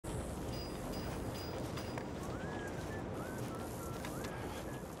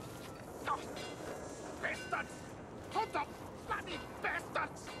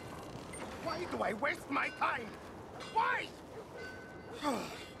Why waste my time? Why?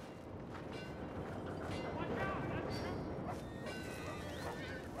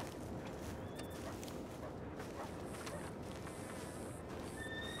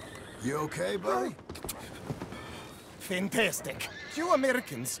 You okay, buddy? Fantastic. You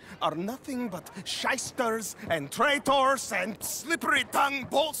Americans are nothing but shysters and traitors and slippery-tongued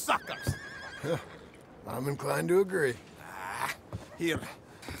bull suckers. I'm inclined to agree. Here,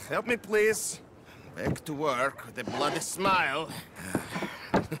 help me please. Back to work with a bloody smile.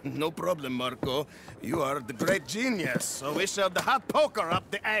 No problem, Marko. You are the great genius, so we shove the hot poker up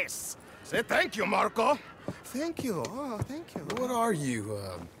the ass. Say thank you, Marko. Thank you. Oh, thank you. What are you,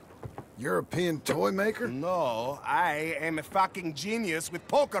 European toy maker? No, I am a fucking genius with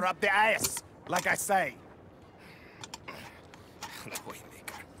poker up the ass, like I say. Toy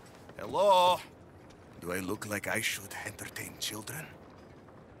maker. Hello? Do I look like I should entertain children?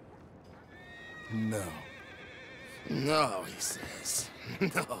 No. No, he says.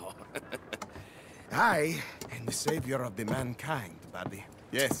 No. I am the savior of the mankind, buddy.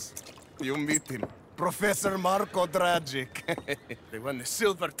 Yes, you meet him. Professor Marko Dragic. The one the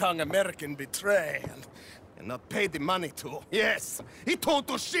silver-tongued American betray and not pay the money to. Yes, he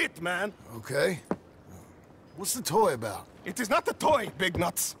total shit, man. Okay. What's the toy about? It is not a toy, Big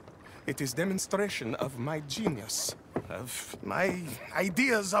Nuts. It is demonstration of my genius, of my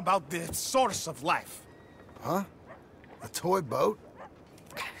ideas about the source of life. Huh? A toy boat?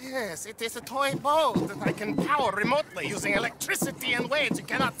 Yes, it is a toy boat that I can power remotely using electricity and waves you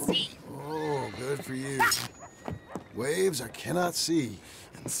cannot see. Oh, good for you. Waves I cannot see.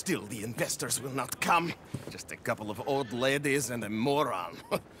 And still the investors will not come. Just a couple of old ladies and a moron.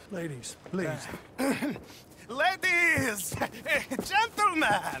 Ladies, please. Ladies!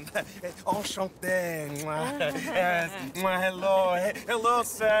 Gentlemen! Enchanté! Hello, hello,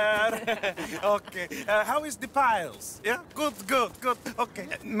 sir. Okay, how is the piles? Yeah, good. Okay,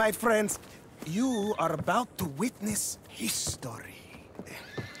 my friends, you are about to witness history.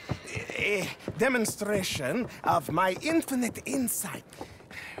 A demonstration of my infinite insight.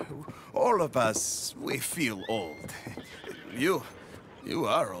 All of us, we feel old. You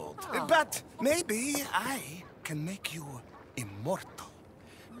are old. Oh. But maybe I can make you immortal.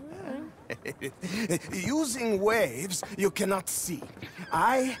 Using waves you cannot see.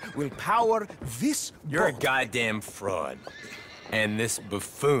 I will power this You're a boat. goddamn fraud. And this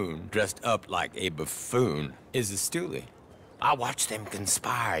buffoon, dressed up like a buffoon, is a stoolie. I watched them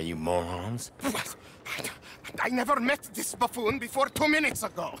conspire, you morons. What? I never met this buffoon before 2 minutes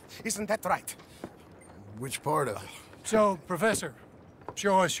ago. Isn't that right? Which part of it? So, Professor,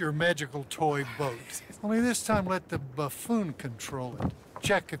 show us your magical toy boat. Only this time let the buffoon control it.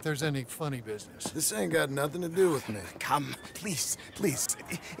 Check if there's any funny business. This ain't got nothing to do with me. Come, please.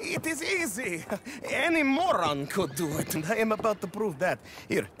 It is easy. Any moron could do it, and I am about to prove that.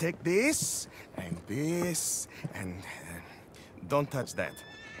 Here, take this, and don't touch that.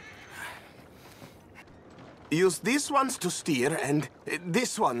 Use these ones to steer, and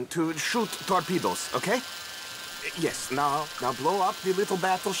this one to shoot torpedoes, okay? Yes, now blow up the little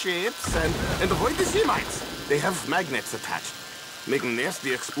battleships, and avoid the sea mines. They have magnets attached. Make a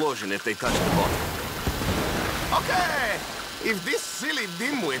nasty explosion if they touch the boat. Okay! If this silly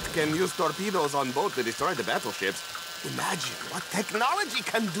dimwit can use torpedoes on boat to destroy the battleships, imagine what technology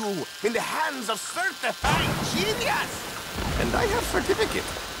can do in the hands of certified genius! And I have certificate.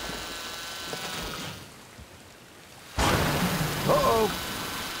 Uh-oh.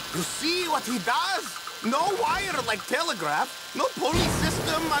 You see what he does? No wire like telegraph, no pulley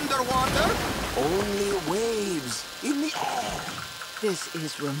system underwater, only waves in the air. This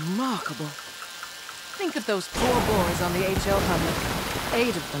is remarkable. Think of those poor boys on the H.L. Hamlet.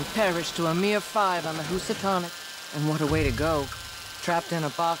 8 of them perished to a mere 5 on the Housatonic. And what a way to go. Trapped in a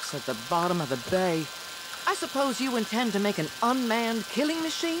box at the bottom of the bay. I suppose you intend to make an unmanned killing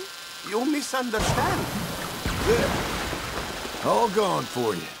machine? You misunderstand. All gone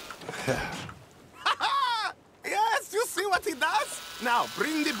for you. Yes, you see what he does? Now,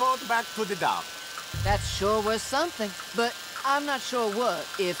 bring the boat back to the dock. That sure was something, but I'm not sure what,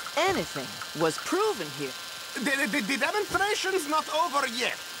 if anything, was proven here. The demonstration's not over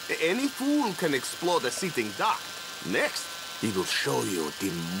yet. Any fool can explode a sitting dock. Next, he will show you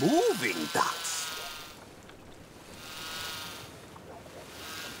the moving docks.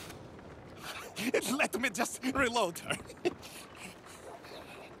 Let me just reload her.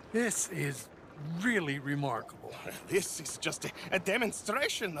 This is really remarkable. This is just a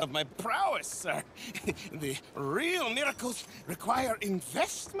demonstration of my prowess, sir. The real miracles require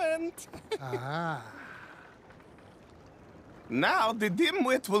investment. Ah. Now the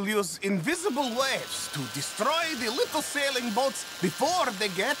dimwit will use invisible waves to destroy the little sailing boats before they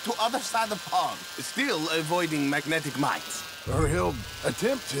get to other side of pond, still avoiding magnetic mines. Or he'll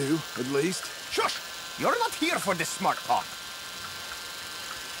attempt to, at least. Shush! You're not here for this smart talk.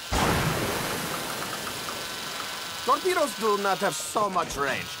 Torpedoes do not have so much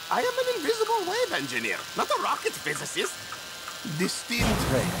range. I am an invisible wave engineer, not a rocket physicist. The steam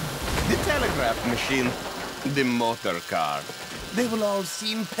train, the telegraph machine, the motor car. They will all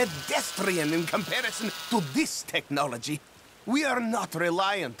seem pedestrian in comparison to this technology. We are not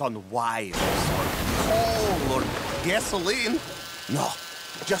reliant on wires or coal or gasoline. No,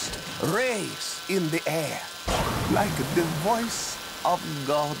 just rays in the air, like the voice of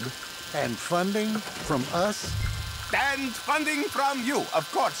God. And funding from us? And funding from you, of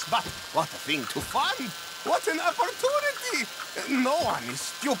course, but what a thing to fund! What an opportunity! No one is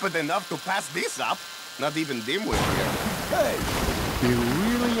stupid enough to pass this up. Not even Dimwit here. Hey, You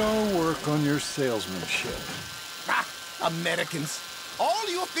really ought to work on your salesmanship. Ah, Americans. All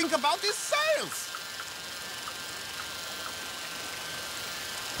you think about is sales.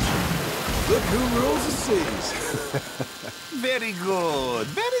 look who rules the seas. Very good,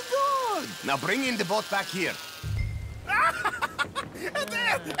 very good. Now bring in the boat back here.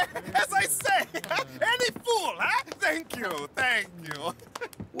 As I say, any fool, huh? Thank you, thank you.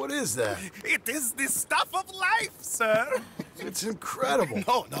 What is that? It is the stuff of life, sir. It's incredible.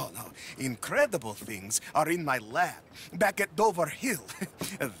 No. Incredible things are in my lab, back at Dover Hill.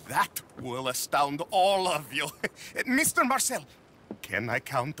 That will astound all of you. Mr. Marcel, can I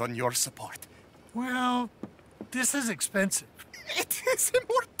count on your support? Well, this is expensive. It is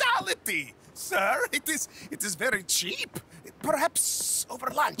immortality, sir. It is very cheap. Perhaps over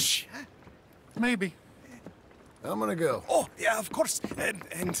lunch. Huh? Maybe. I'm gonna go. Oh, yeah, of course.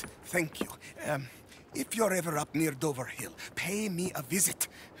 And thank you. If you're ever up near Dover Hill, pay me a visit.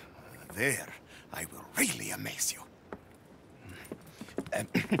 There, I will really amaze you.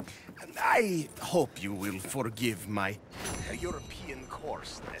 I hope you will forgive my European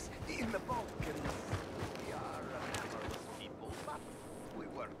coarseness. In the Balkans, we are amorous people, but we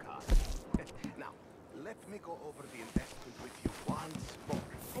work hard. Now, let me go over the investment with you once more.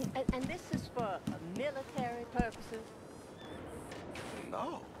 And this is for military purposes?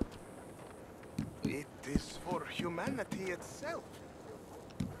 No. It is for humanity itself.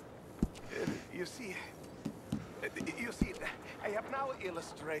 You see, I have now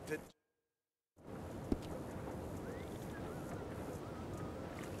illustrated